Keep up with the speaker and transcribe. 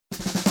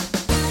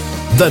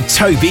The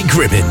Toby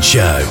Gribbin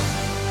Show.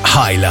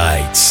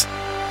 Highlights.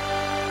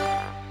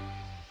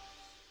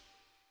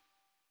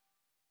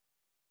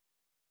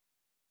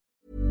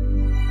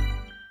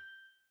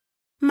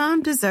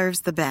 Mom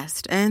deserves the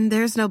best, and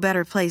there's no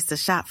better place to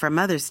shop for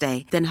Mother's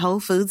Day than Whole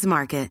Foods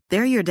Market.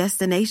 They're your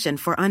destination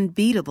for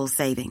unbeatable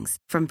savings,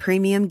 from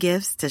premium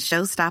gifts to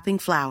show-stopping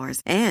flowers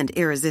and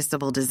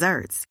irresistible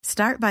desserts.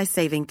 Start by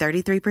saving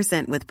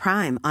 33% with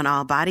Prime on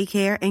all body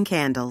care and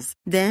candles.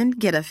 Then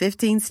get a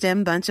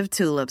 15-stem bunch of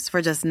tulips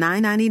for just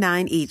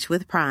 $9.99 each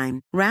with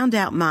Prime. Round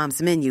out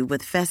Mom's menu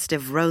with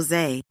festive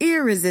rosé,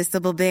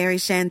 irresistible berry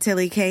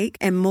chantilly cake,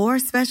 and more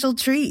special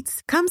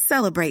treats. Come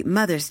celebrate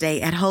Mother's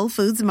Day at Whole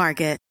Foods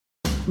Market.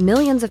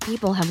 Millions of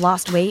people have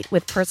lost weight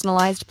with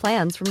personalized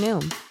plans from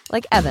Noom.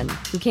 Like Evan,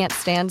 who can't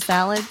stand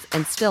salads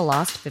and still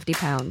lost 50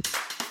 pounds.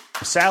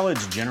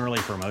 Salads generally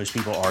for most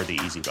people are the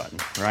easy button,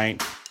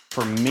 right?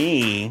 For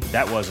me,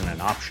 that wasn't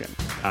an option.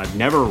 I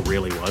never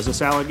really was a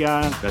salad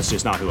guy. That's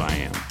just not who I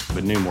am.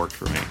 But Noom worked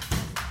for me.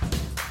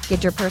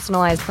 Get your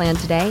personalized plan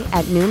today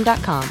at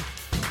Noom.com.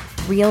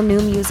 Real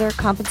Noom user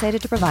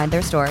compensated to provide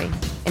their story.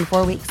 In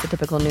 4 weeks, the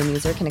typical Noom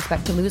user can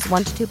expect to lose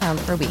 1 to 2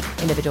 pounds per week.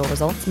 Individual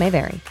results may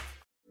vary.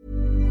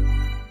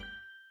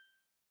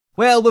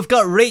 Well, we've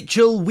got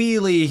Rachel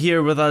Wheely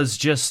here with us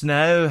just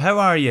now. How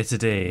are you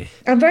today?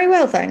 I'm very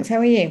well, thanks. How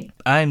are you?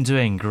 I'm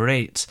doing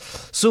great.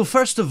 So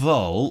first of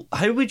all,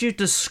 how would you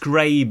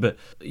describe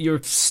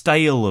your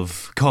style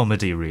of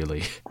comedy,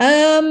 really?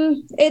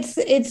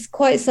 It's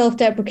quite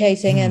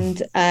self-deprecating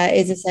and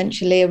is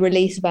essentially a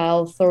release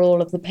valve for all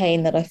of the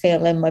pain that I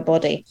feel in my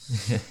body.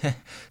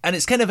 And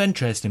it's kind of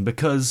interesting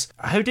because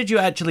how did you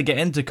actually get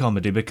into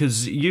comedy?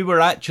 Because you were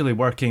actually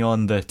working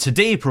on the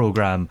Today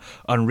programme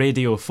on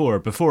Radio 4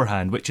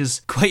 beforehand, which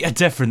is quite a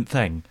different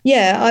thing.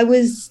 Yeah, I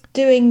was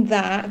doing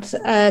that.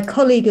 A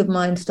colleague of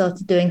mine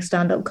started doing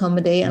stand-up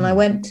comedy and I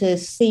went to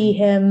see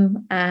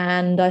him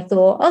and I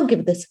thought, I'll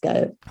give this a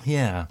go.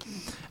 Yeah.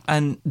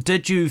 And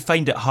did you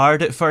find it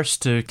hard at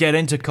first to get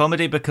into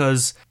comedy?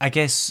 Because I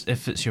guess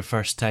if it's your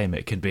first time,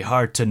 it can be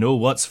hard to know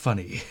what's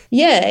funny.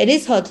 Yeah, it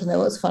is hard to know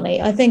what's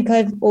funny. I think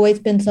I've always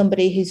been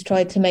somebody who's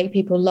tried to make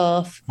people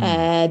laugh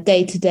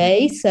day to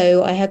day.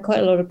 So I had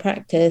quite a lot of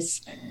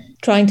practice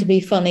trying to be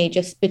funny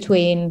just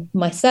between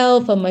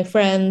myself and my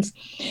friends.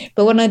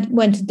 But when I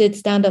went and did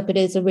stand up, it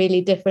is a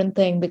really different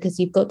thing because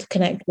you've got to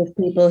connect with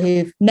people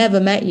who've never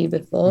met you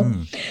before,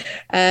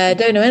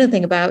 don't know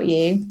anything about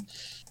you.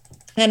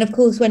 And of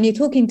course, when you're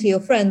talking to your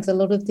friends, a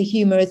lot of the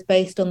humor is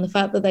based on the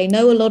fact that they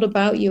know a lot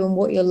about you and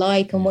what you're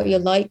like and what you're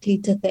likely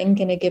to think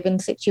in a given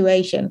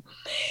situation.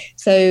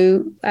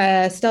 So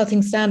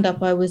starting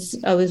stand-up, I was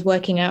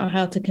working out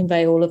how to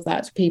convey all of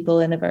that to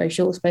people in a very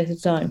short space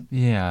of time.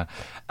 Yeah.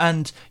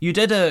 And you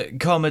did a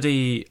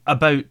comedy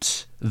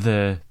about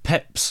the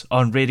Pips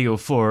on Radio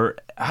 4.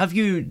 Have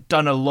you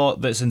done a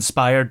lot that's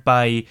inspired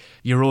by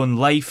your own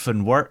life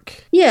and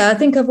work? Yeah, I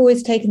think I've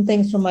always taken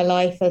things from my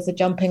life as a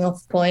jumping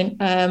off point.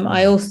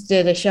 I also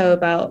did a show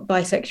about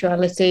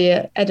bisexuality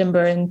at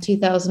Edinburgh in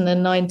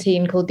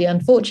 2019 called The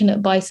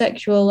Unfortunate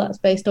Bisexual. That's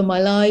based on my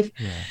life.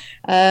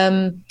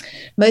 Yeah.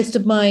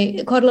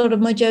 Quite a lot of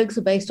my jokes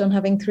are based on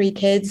having 3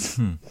 kids.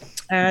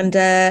 And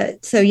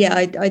so, yeah,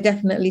 I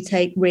definitely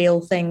take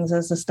real things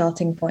as a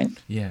starting point.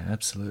 Yeah,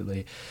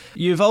 absolutely.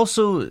 You've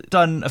also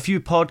done a few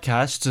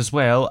podcasts as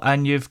well,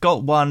 and you've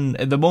got one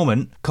at the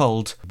moment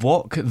called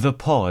Walk the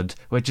Pod,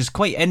 which is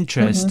quite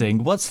interesting.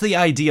 Mm-hmm. What's the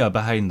idea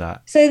behind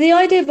that? So the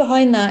idea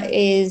behind that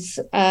is,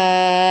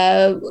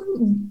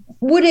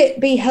 would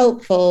it be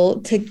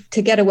helpful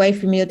to get away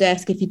from your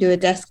desk if you do a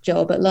desk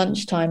job at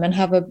lunchtime and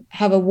have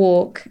a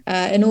walk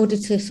in order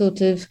to sort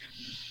of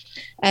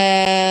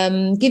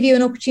give you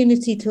an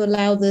opportunity to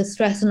allow the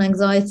stress and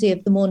anxiety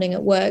of the morning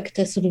at work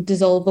to sort of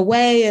dissolve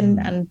away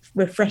and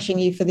refreshing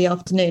you for the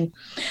afternoon.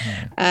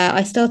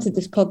 I started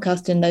this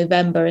podcast in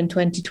November in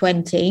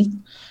 2020,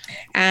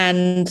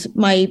 and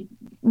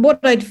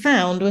what I'd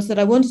found was that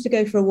I wanted to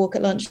go for a walk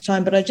at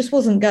lunchtime, but I just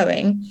wasn't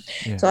going.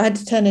 Yeah. So I had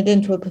to turn it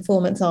into a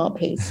performance art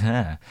piece.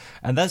 And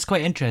that's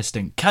quite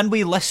interesting. Can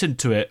we listen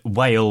to it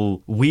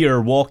while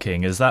we're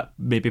walking? Is that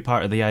maybe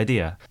part of the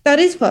idea? That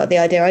is part of the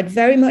idea. I'd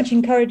very much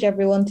encourage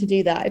everyone to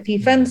do that. If you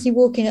fancy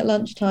walking at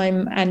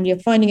lunchtime and you're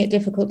finding it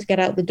difficult to get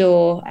out the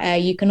door,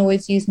 you can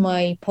always use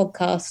my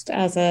podcast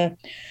as a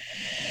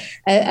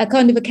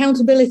kind of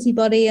accountability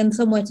buddy and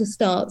somewhere to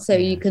start. So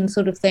you can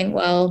sort of think,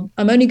 well,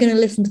 I'm only going to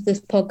listen to this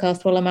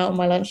podcast while I'm out on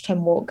my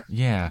lunchtime walk.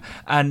 Yeah.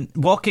 And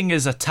walking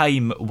is a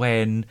time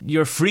when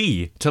you're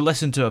free to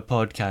listen to a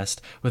podcast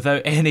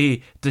without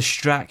any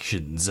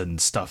distractions and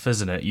stuff,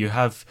 isn't it? You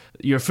have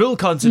your full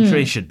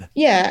concentration.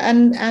 Yeah.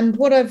 And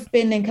what I've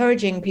been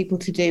encouraging people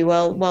to do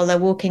while they're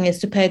walking is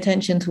to pay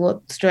attention to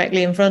what's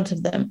directly in front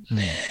of them.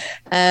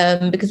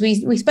 Because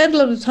we spend a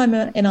lot of time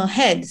in our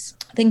heads.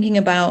 thinking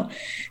about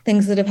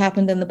things that have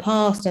happened in the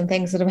past and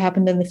things that have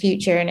happened in the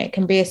future, and it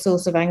can be a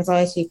source of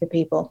anxiety for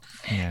people.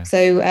 Yeah.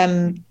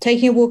 So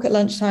taking a walk at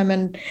lunchtime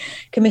and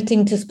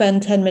committing to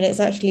spend 10 minutes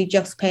actually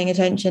just paying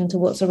attention to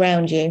what's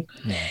around you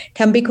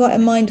can be quite a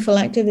mindful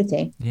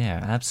activity.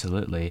 Yeah,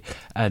 absolutely.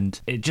 And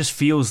it just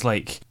feels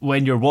like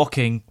when you're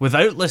walking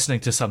without listening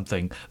to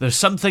something, there's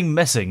something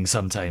missing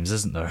sometimes,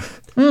 isn't there?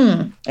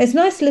 It's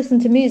nice to listen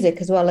to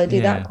music as well. I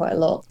do that quite a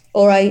lot.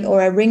 Or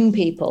I ring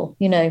people,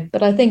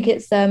 but I think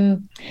it's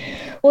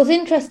what's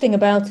interesting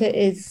about it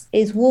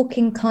is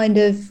walking kind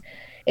of,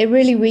 it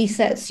really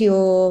resets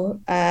your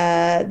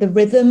the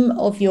rhythm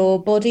of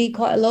your body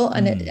quite a lot,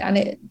 and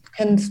it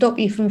can stop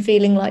you from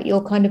feeling like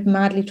you're kind of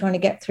madly trying to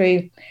get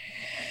through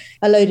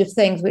a load of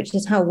things, which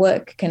is how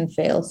work can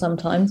feel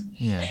sometimes.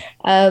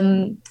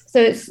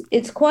 So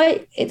it's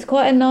quite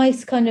a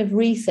nice kind of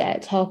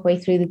reset halfway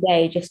through the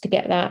day, just to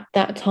get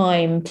that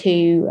time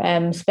to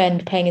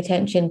spend paying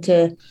attention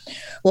to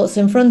what's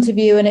in front of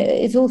you. And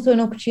it's also an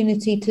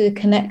opportunity to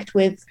connect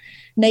with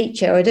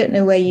nature. I don't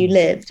know where you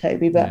live,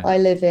 Toby, but I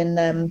live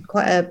in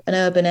quite an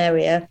urban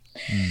area,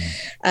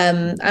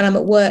 and I'm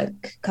at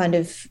work kind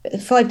of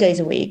 5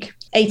 days a week,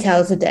 8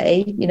 hours a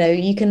day.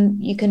 You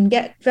can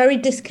get very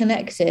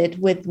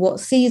disconnected with what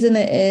season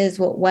it is,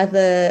 what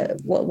weather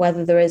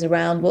there is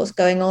around, what's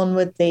going on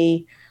with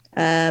the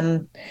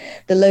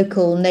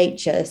local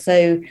nature.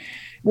 So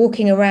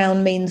walking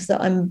around means that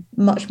I'm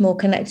much more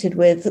connected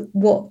with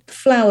what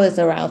flowers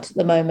are out at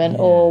the moment,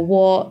 or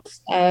what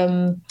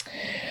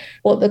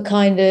the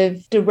kind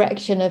of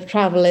direction of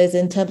travel is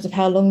in terms of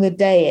how long the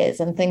day is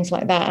and things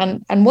like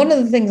that. And one of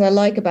the things I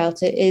like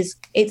about it is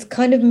it's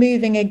kind of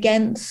moving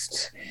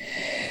against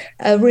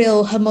a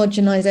real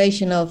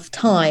homogenization of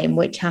time,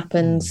 which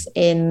happens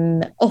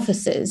in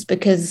offices,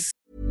 because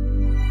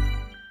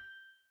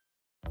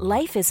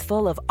Life is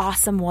full of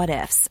awesome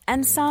what-ifs,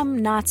 and some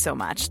not so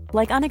much,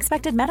 like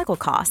unexpected medical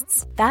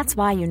costs. That's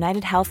why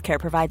United Healthcare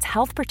provides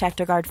Health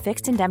Protector Guard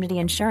fixed indemnity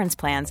insurance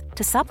plans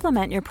to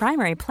supplement your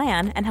primary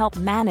plan and help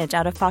manage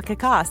out-of-pocket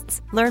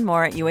costs. Learn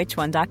more at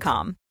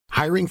uh1.com.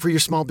 Hiring for your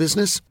small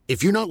business?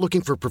 If you're not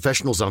looking for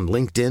professionals on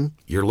LinkedIn,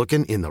 you're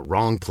looking in the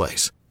wrong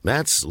place.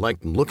 That's like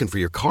looking for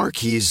your car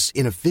keys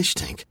in a fish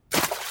tank.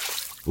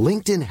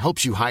 LinkedIn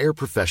helps you hire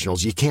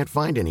professionals you can't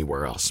find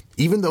anywhere else,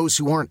 even those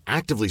who aren't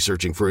actively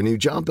searching for a new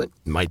job but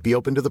might be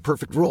open to the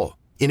perfect role.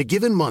 In a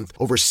given month,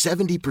 over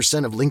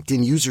 70% of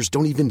LinkedIn users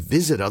don't even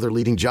visit other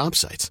leading job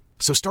sites.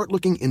 So start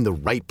looking in the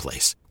right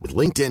place. With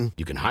LinkedIn,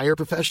 you can hire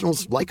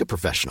professionals like a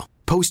professional.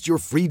 Post your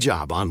free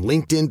job on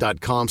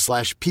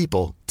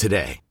linkedin.com/people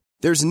today.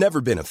 There's never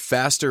been a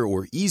faster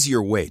or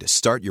easier way to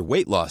start your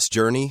weight loss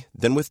journey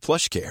than with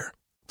PlushCare.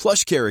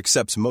 PlushCare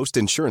accepts most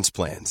insurance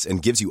plans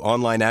and gives you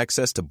online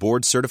access to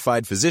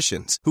board-certified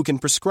physicians who can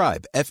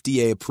prescribe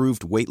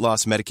FDA-approved weight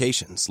loss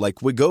medications like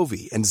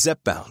Wegovy and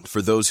Zepbound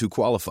for those who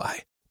qualify.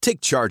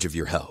 Take charge of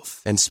your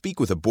health and speak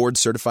with a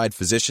board-certified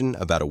physician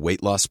about a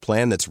weight loss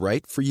plan that's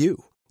right for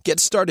you.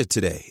 Get started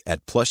today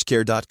at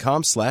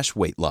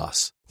plushcare.com/weight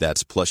loss.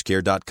 That's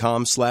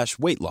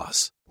plushcare.com/weight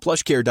loss.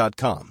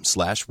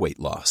 plushcare.com/weight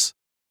loss.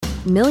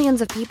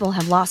 Millions of people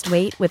have lost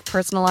weight with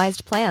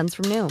personalized plans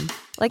from Noom,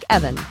 like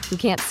Evan, who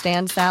can't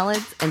stand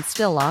salads and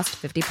still lost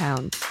 50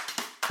 pounds.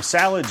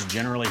 Salads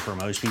generally for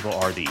most people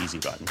are the easy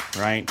button,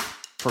 right?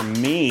 For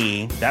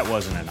me, that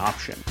wasn't an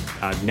option.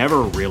 I never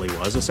really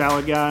was a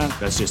salad guy.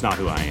 That's just not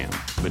who I am.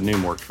 But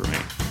Noom worked for me.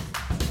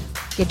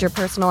 Get your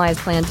personalized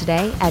plan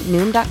today at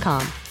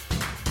Noom.com.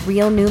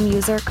 Real Noom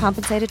user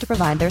compensated to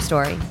provide their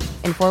story.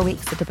 In 4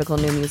 weeks, the typical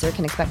Noom user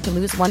can expect to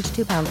lose 1 to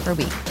 2 pounds per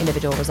week.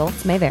 Individual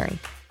results may vary.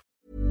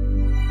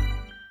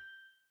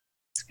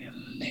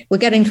 We're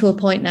getting to a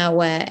point now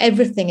where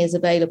everything is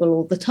available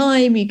all the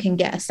time. You can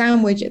get a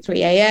sandwich at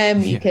 3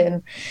 a.m. You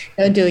can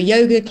go and do a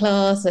yoga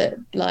class at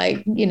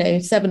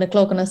 7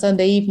 o'clock on a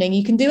Sunday evening.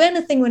 You can do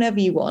anything whenever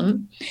you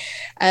want.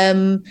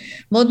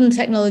 Modern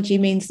technology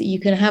means that you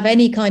can have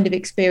any kind of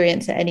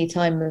experience at any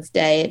time of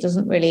day. It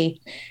doesn't really,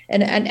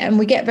 and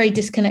we get very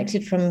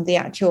disconnected from the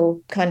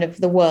actual kind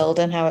of the world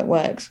and how it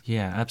works.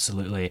 Yeah,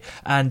 absolutely.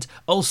 And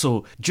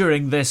also,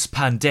 during this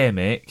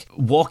pandemic,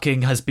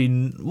 walking has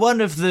been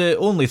one of the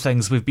only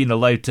things we've been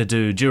allowed to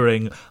do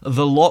during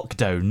the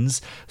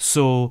lockdowns.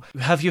 So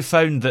have you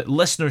found that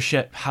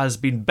listenership has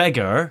been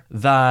bigger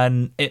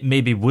than it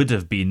maybe would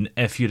have been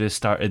if you'd have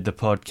started the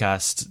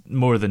podcast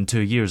more than 2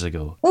 years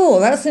ago? Oh,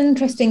 that's an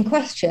interesting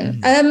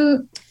question.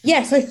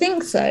 Yes, I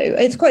think so.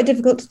 It's quite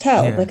difficult to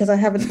tell because I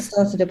haven't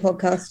started a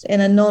podcast in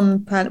a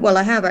well,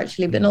 I have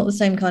actually, but not the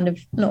same kind of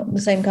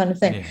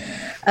thing.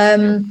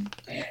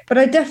 But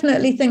I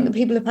definitely think that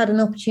people have had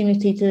an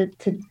opportunity to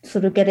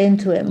sort of get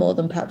into it more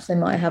than perhaps they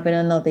might have in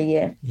another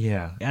year.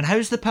 Yeah. And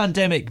how's the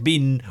pandemic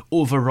been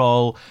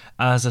overall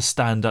as a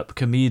stand-up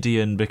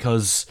comedian?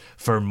 Because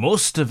for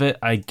most of it,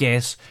 I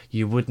guess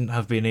you wouldn't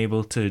have been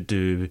able to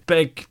do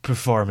big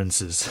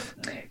performances.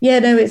 Yeah,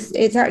 no,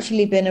 it's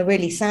actually been a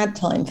really sad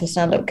time for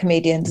stand-up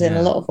comedians in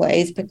a lot of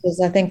ways, because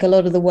I think a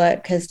lot of the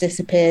work has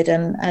disappeared,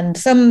 and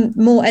some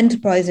more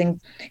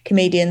enterprising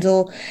comedians,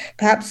 or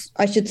perhaps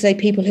I should say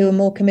people who are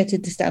more committed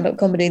committed to stand-up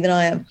comedy than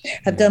I am,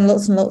 have done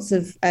lots and lots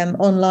of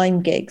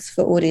online gigs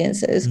for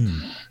audiences.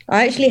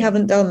 I actually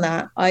haven't done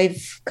that.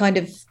 I've kind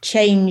of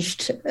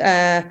changed,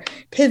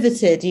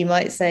 pivoted, you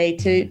might say,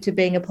 to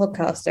being a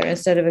podcaster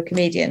instead of a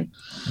comedian.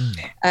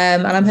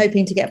 And I'm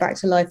hoping to get back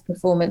to live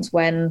performance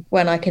when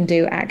I can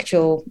do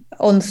actual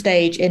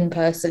on-stage,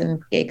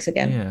 in-person gigs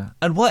again. Yeah.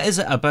 And what is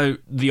it about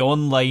the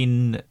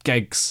online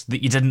gigs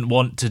that you didn't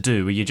want to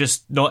do? Were you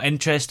just not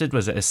interested?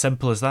 Was it as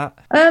simple as that?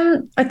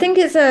 I think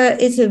it's a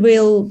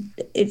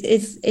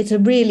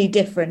really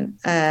different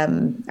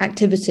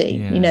activity.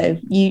 Yeah. You know,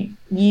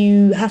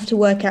 you have to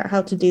work out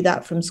how to do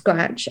that from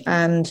scratch.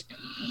 And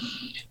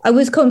I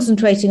was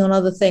concentrating on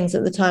other things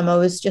at the time. I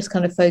was just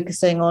kind of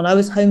focusing on, I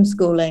was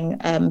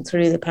homeschooling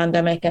through the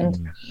pandemic,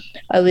 and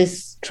I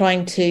was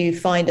trying to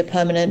find a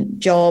permanent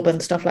job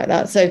and stuff like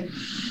that. So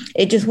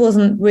it just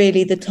wasn't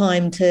really the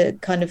time to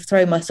kind of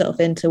throw myself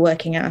into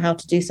working out how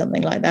to do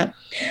something like that.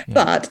 Yeah.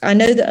 But I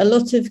know that a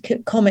lot of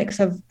comics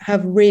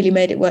have really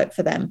made it work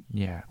for them.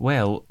 Yeah.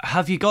 Well,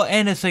 have you got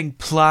anything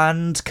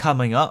planned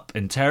coming up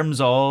in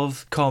terms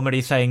of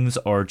comedy things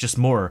or just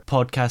more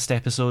podcast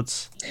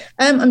episodes?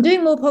 I'm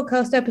doing more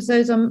podcast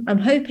episodes. I'm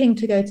hoping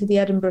to go to the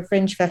Edinburgh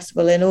Fringe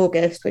Festival in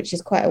August, which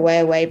is quite a way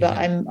away, but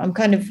I'm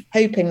kind of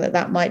hoping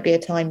that might be a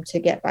time to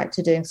get back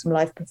to doing some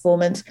live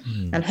performance,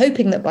 and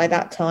hoping that by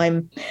that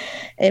time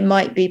it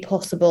might be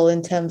possible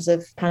in terms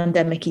of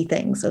pandemic-y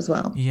things as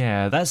well.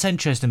 Yeah, that's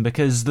interesting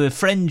because the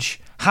Fringe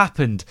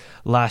happened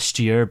last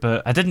year,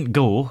 but I didn't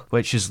go,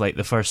 which is like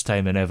the first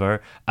time in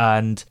ever.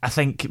 And I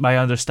think my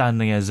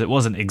understanding is it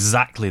wasn't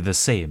exactly the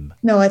same.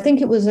 No, I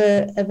think it was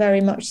a very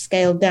much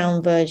scaled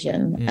down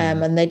version.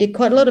 Yeah. And they did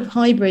quite a lot of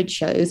hybrid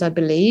shows, I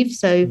believe.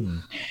 So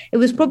it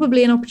was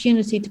probably an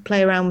opportunity to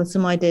play around with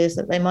some ideas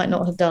that they might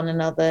not have done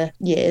in other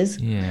years.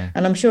 Yeah.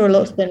 And I'm sure a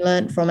lot's been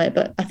learnt from it,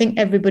 but I think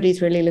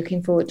everybody's really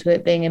looking forward to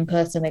it being in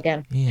person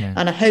again. Yeah.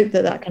 And I hope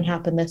that can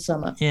happen this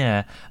summer.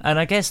 Yeah. And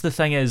I guess the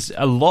thing is,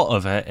 a lot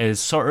of it is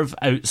sort of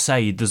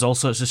outside. There's all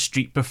sorts of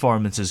street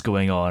performances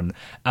going on.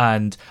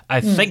 And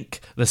I think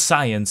the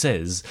science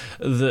is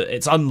that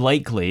it's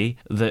unlikely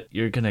that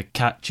you're going to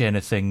catch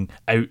anything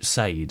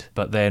outside.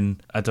 But then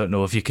I don't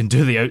know if you can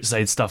do the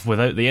outside stuff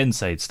without the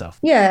inside stuff.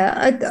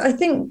 Yeah, I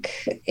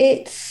think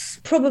it's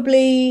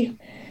probably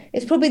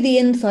the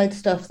inside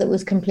stuff that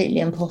was completely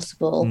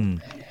impossible.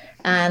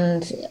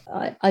 And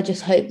I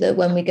just hope that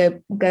when we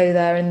go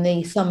there in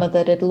the summer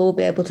that it'll all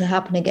be able to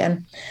happen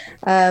again.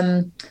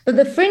 But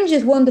the Fringe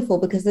is wonderful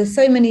because there's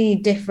so many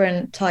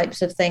different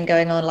types of thing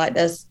going on. Like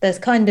there's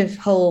kind of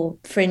whole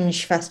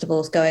Fringe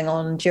festivals going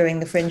on during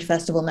the Fringe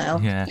Festival now.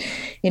 Yeah.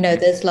 You know,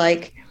 there's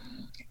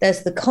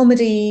the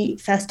comedy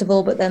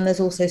festival, but then there's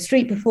also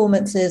street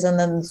performances, and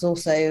then there's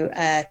also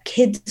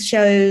kids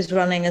shows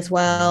running as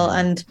well.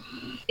 And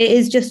it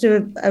is just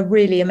a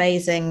really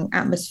amazing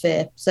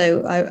atmosphere.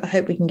 So I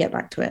hope we can get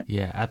back to it.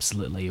 Yeah,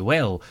 absolutely.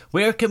 Well,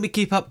 where can we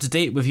keep up to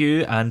date with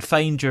you and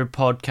find your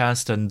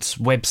podcast and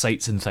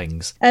websites and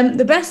things?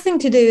 The best thing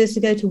to do is to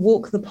go to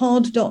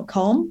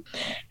walkthepod.com,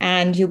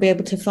 and you'll be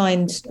able to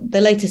find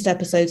the latest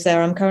episodes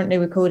there. I'm currently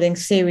recording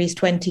series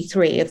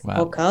 23 of the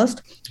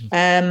podcast.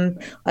 I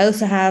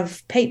also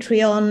have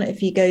Patreon.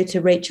 If you go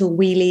to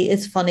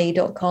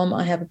rachelwheelyisfunny.com,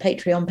 I have a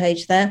Patreon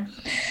page there.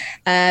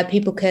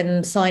 People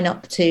can sign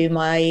up to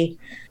my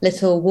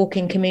little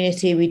walking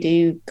community. We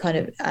do kind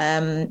of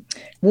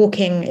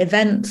walking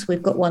events.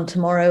 We've got one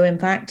tomorrow, in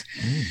fact.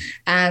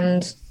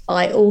 And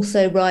I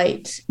also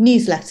write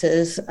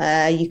newsletters.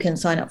 You can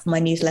sign up for my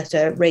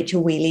newsletter at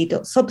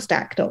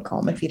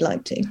rachelwheely.substack.com if you'd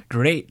like to.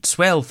 Great.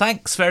 Well,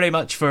 thanks very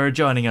much for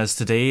joining us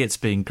today. It's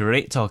been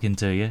great talking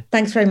to you.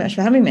 Thanks very much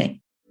for having me.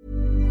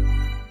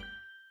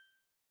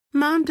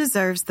 Mom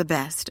deserves the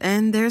best,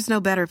 and there's no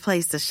better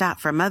place to shop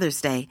for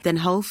Mother's Day than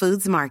Whole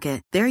Foods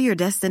Market. They're your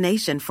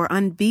destination for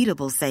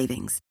unbeatable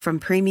savings, from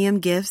premium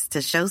gifts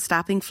to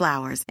show-stopping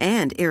flowers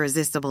and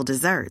irresistible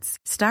desserts.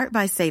 Start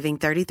by saving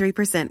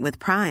 33% with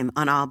Prime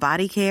on all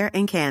body care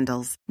and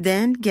candles.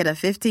 Then get a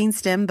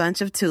 15-stem bunch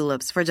of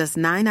tulips for just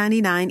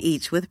 $9.99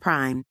 each with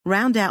Prime.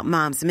 Round out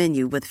Mom's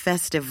menu with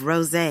festive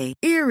rosé,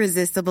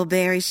 irresistible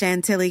berry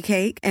chantilly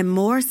cake, and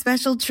more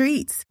special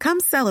treats. Come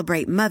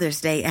celebrate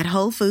Mother's Day at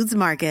Whole Foods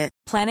Market.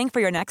 Planning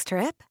for your next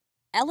trip?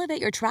 Elevate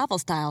your travel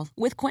style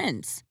with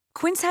Quince.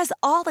 Quince has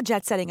all the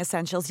jet-setting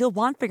essentials you'll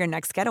want for your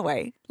next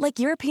getaway, like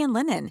European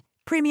linen,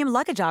 premium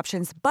luggage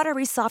options,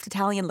 buttery soft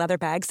Italian leather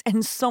bags,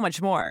 and so much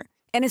more.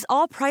 And is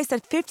all priced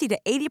at 50 to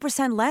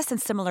 80% less than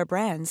similar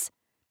brands.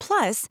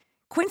 Plus,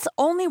 Quince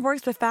only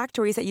works with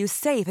factories that use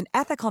safe and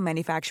ethical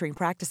manufacturing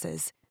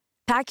practices.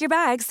 Pack your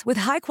bags with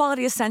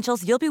high-quality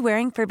essentials you'll be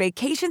wearing for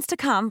vacations to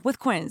come with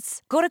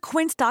Quince. Go to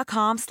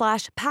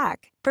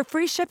quince.com/pack for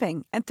free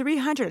shipping and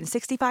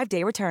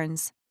 365-day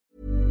returns.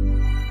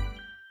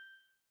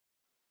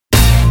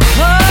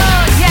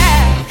 Oh,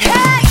 yeah.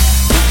 Hey!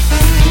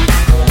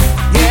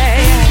 Yeah,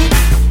 yeah.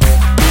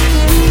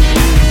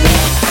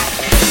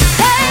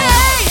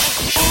 Hey!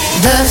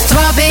 The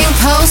throbbing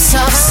pulse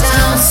of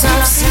sound.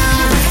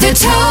 The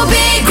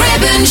Toby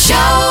Gribbon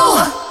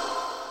Show.